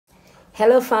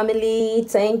Hello family,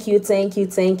 thank you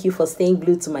for staying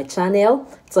glued to my channel,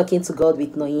 Talking to God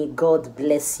with Nonye. God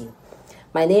bless you.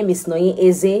 My name is Nonye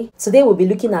Eze. Today we'll be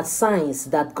looking at signs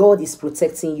that God is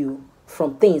protecting you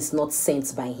from things not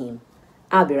sent by Him.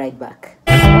 I'll be right back.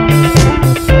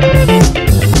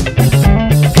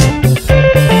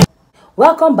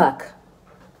 Welcome back.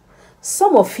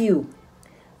 Some of you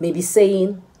may be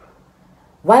saying,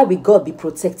 why will God be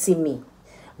protecting me?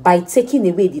 By taking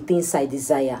away the things I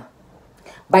desire.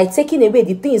 By taking away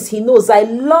the things He knows I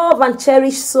love and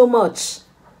cherish so much.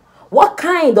 What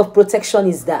kind of protection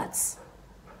is that?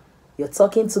 You're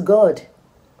talking to God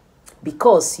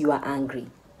because you are angry,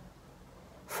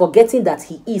 forgetting that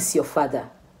He is your Father,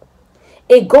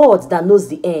 a God that knows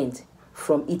the end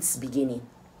from its beginning,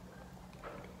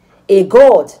 a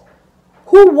God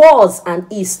who was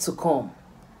and is to come,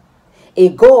 a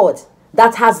God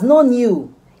that has known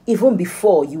you even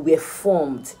before you were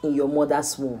formed in your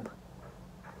mother's womb.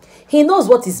 He knows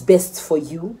what is best for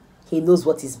you. He knows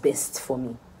what is best for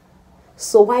me.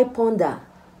 So why ponder?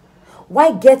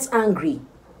 Why get angry?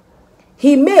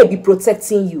 He may be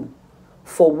protecting you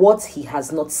for what He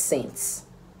has not sent.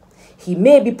 He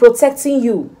may be protecting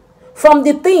you from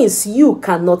the things you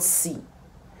cannot see.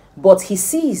 But He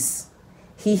sees.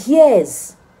 He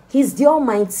hears. He's the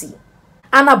Almighty.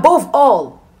 And above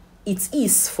all, it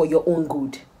is for your own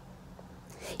good.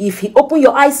 If He opens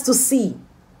your eyes to see,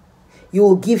 you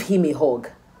will give Him a hug.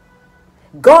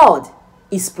 God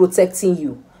is protecting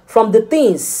you from the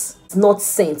things not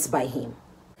sent by Him.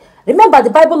 Remember, the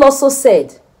Bible also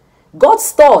said, God's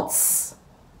thoughts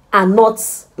are not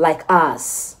like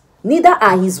ours, neither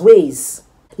are His ways.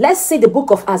 Let's see the book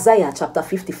of Isaiah chapter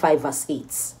 55 verse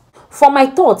 8. For my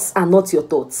thoughts are not your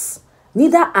thoughts,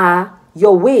 neither are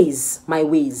your ways my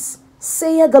ways,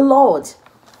 saith the Lord.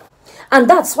 And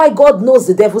that's why God knows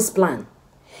the devil's plan.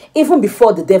 Even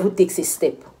before the devil takes a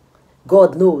step,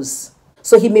 God knows.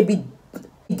 So He may be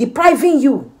depriving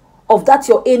you of that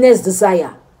your earnest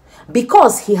desire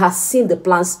because He has seen the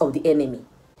plans of the enemy.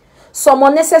 Some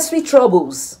unnecessary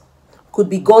troubles could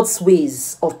be God's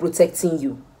ways of protecting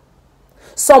you.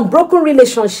 Some broken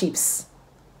relationships,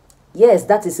 yes,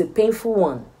 that is a painful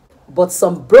one. But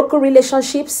some broken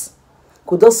relationships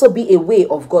could also be a way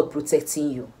of God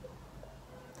protecting you.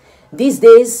 These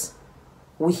days,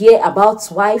 we hear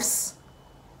about wives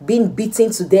being beaten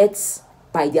to death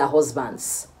by their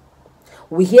husbands.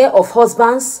 We hear of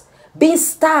husbands being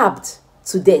stabbed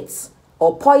to death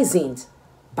or poisoned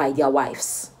by their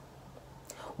wives.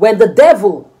 When the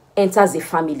devil enters a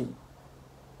family,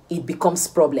 it becomes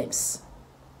problems.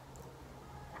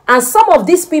 And some of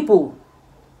these people,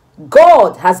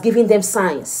 God has given them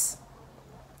signs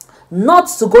not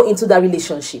to go into that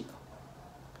relationship.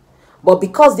 But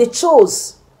because they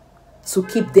chose to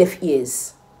keep deaf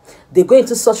ears, they go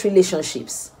into such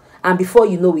relationships, and before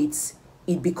you know it,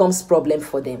 it becomes problem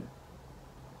for them.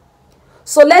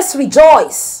 So let's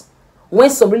rejoice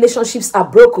when some relationships are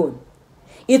broken.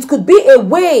 It could be a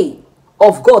way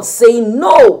of God saying,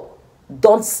 no,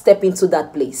 don't step into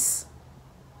that place.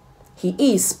 He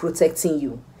is protecting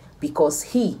you because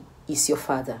He is your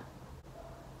Father.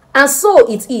 And so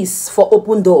it is for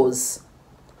open doors.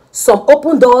 Some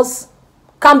open doors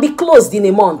can be closed in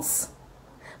a month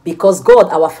because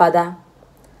God, our Father,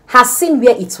 has seen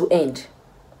where it will end.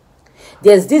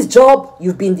 There's this job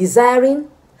you've been desiring,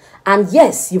 and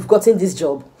yes, you've gotten this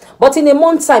job, but in a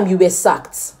month's time you were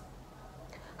sacked.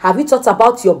 Have you thought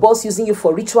about your boss using you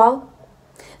for ritual?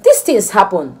 These things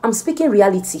happen. I'm speaking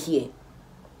reality here.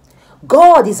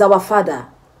 God is our Father.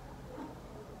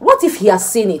 What if He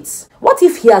has seen it? What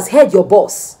if He has heard your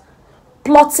boss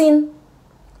plotting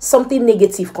something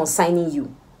negative concerning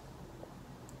you,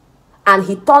 and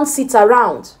he turns it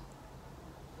around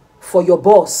for your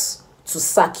boss to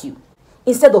sack you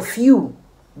instead of you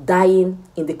dying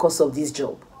in the course of this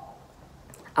job?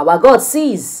 Our God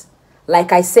sees.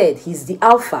 Like I said, He's the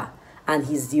Alpha and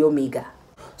He's the Omega.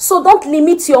 So don't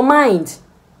limit your mind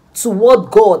to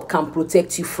what God can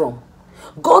protect you from.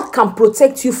 God can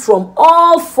protect you from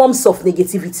all forms of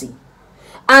negativity,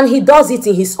 and He does it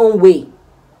in His own way.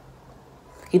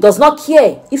 He does not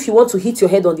care if you want to hit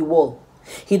your head on the wall.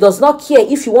 He does not care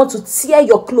if you want to tear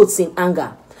your clothes in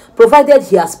anger, provided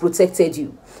He has protected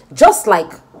you, just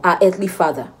like our earthly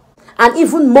Father, and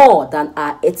even more than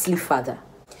our earthly Father.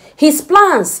 His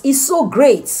plans is so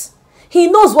great. He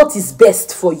knows what is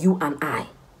best for you and I.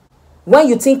 When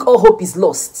you think all hope is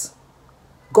lost,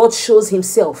 God shows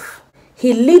Himself.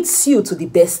 He leads you to the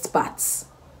best paths.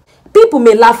 People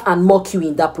may laugh and mock you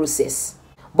in that process,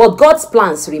 but God's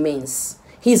plans remains.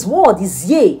 His word is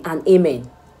yea and amen.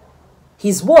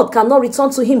 His word cannot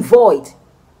return to Him void.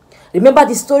 Remember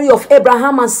the story of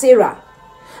Abraham and Sarah.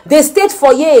 They stayed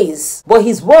for years, but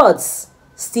his words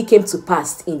still came to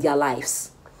pass in their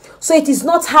lives. So it is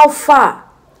not how far,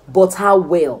 but how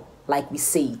well, like we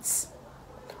say it.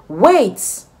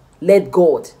 Wait, let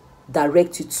God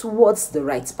direct you towards the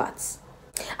right path.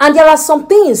 And there are some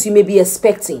things you may be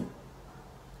expecting.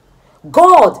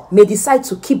 God may decide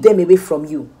to keep them away from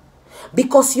you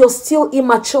because you're still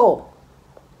immature.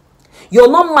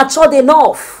 You're not matured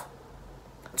enough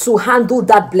to handle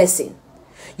that blessing.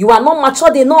 You are not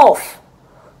matured enough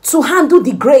to handle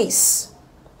the grace.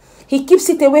 He keeps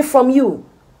it away from you.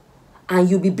 And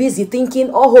you'll be busy thinking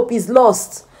all hope is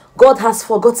lost. God has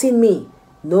forgotten me.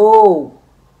 No.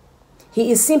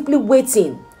 He is simply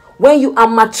waiting when you are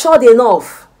matured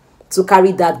enough to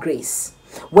carry that grace.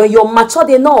 When you're matured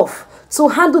enough to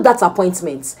handle that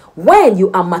appointment. When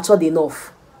you are matured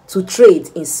enough to trade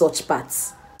in such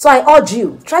paths. So I urge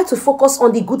you, try to focus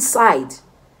on the good side.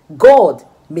 God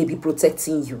may be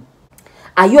protecting you.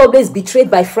 Are you always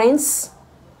betrayed by friends?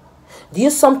 Do you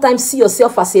sometimes see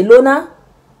yourself as a loner?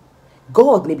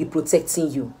 God may be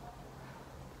protecting you.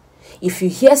 If you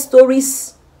hear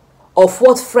stories of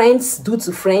what friends do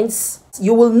to friends,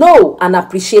 you will know and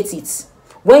appreciate it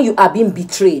when you are being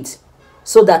betrayed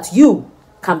so that you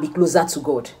can be closer to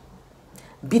God.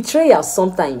 Betrayal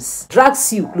sometimes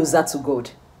drags you closer to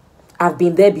God. I've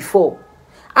been there before.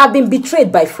 I've been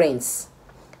betrayed by friends.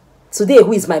 Today,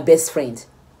 who is my best friend?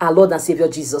 Our Lord and Savior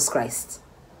Jesus Christ.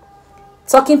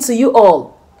 Talking to you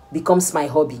all becomes my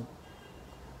hobby.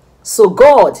 So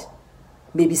God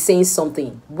may be saying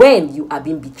something when you are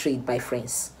being betrayed by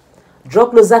friends.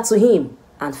 Draw closer to Him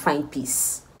and find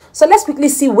peace. So let's quickly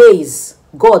see ways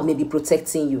God may be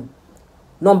protecting you.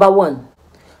 Number 1,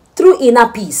 through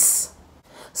inner peace.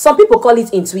 Some people call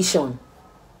it intuition.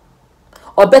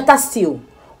 Or better still,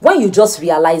 when you just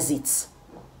realize it.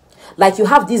 Like you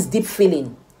have this deep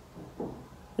feeling.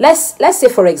 Let's say,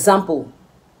 for example,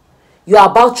 you are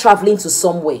about traveling to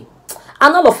somewhere.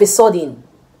 And all of a sudden,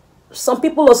 some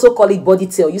people also call it body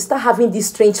tell. You start having this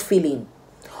strange feeling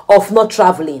of not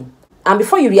traveling. And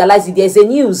before you realize it, there's a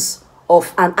news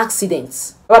of an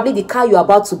accident. Probably the car you're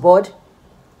about to board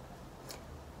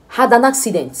had an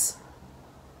accident.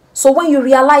 So when you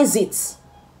realize it,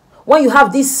 when you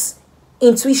have this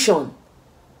intuition,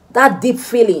 that deep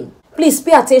feeling, please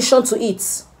pay attention to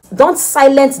it. Don't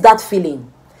silence that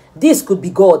feeling. This could be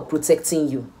God protecting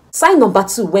you. Sign number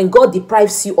 2, when God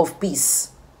deprives you of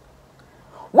peace.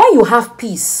 When you have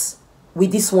peace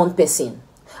with this one person,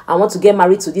 I want to get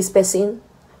married to this person,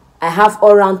 I have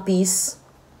all-round peace,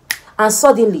 and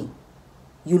suddenly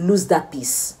you lose that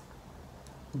peace.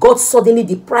 God suddenly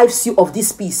deprives you of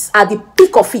this peace. At the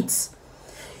peak of it,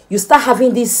 you start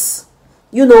having this,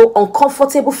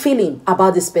 uncomfortable feeling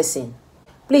about this person.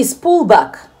 Please pull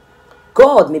back.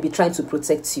 God may be trying to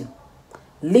protect you.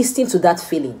 Listen to that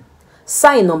feeling.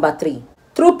 Sign number 3,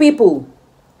 through people.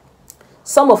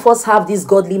 Some of us have these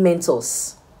godly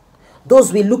mentors,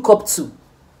 those we look up to.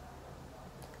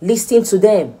 Listen to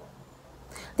them.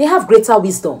 They have greater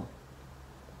wisdom.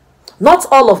 Not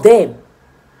all of them,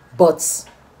 but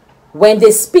when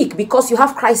they speak, because you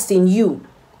have Christ in you,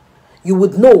 you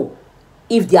would know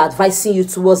if they are advising you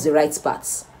towards the right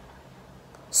path.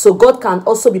 So God can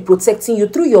also be protecting you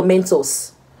through your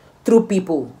mentors, through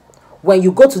people. When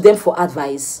you go to them for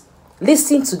advice,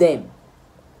 listen to them.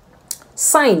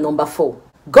 Sign number 4,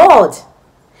 God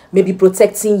may be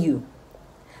protecting you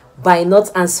by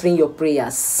not answering your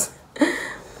prayers.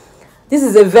 This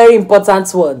is a very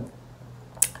important one.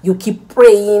 You keep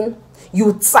praying,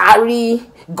 you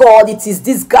tarry. God, it is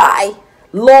this guy.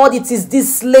 Lord, it is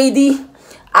this lady.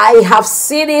 I have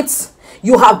seen it.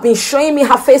 You have been showing me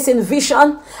her face in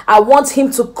vision. I want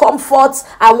him to comfort.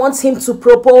 I want him to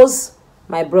propose.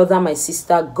 My brother, my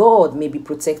sister, God may be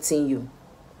protecting you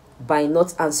by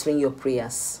not answering your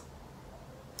prayers.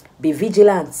 Be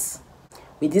vigilant.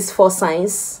 With these 4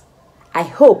 signs, I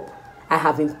hope I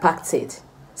have impacted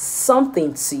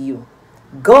something to you.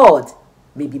 God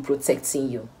may be protecting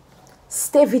you.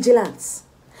 Stay vigilant.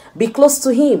 Be close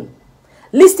to Him.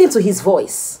 Listen to His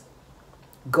voice.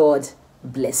 God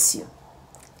bless you.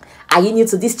 Are you new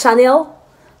to this channel?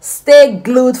 Stay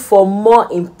glued for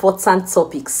more important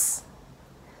topics.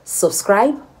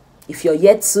 Subscribe if you're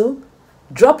yet to.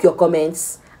 Drop your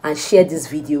comments and share this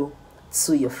video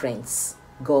to your friends.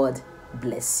 God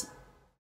bless you.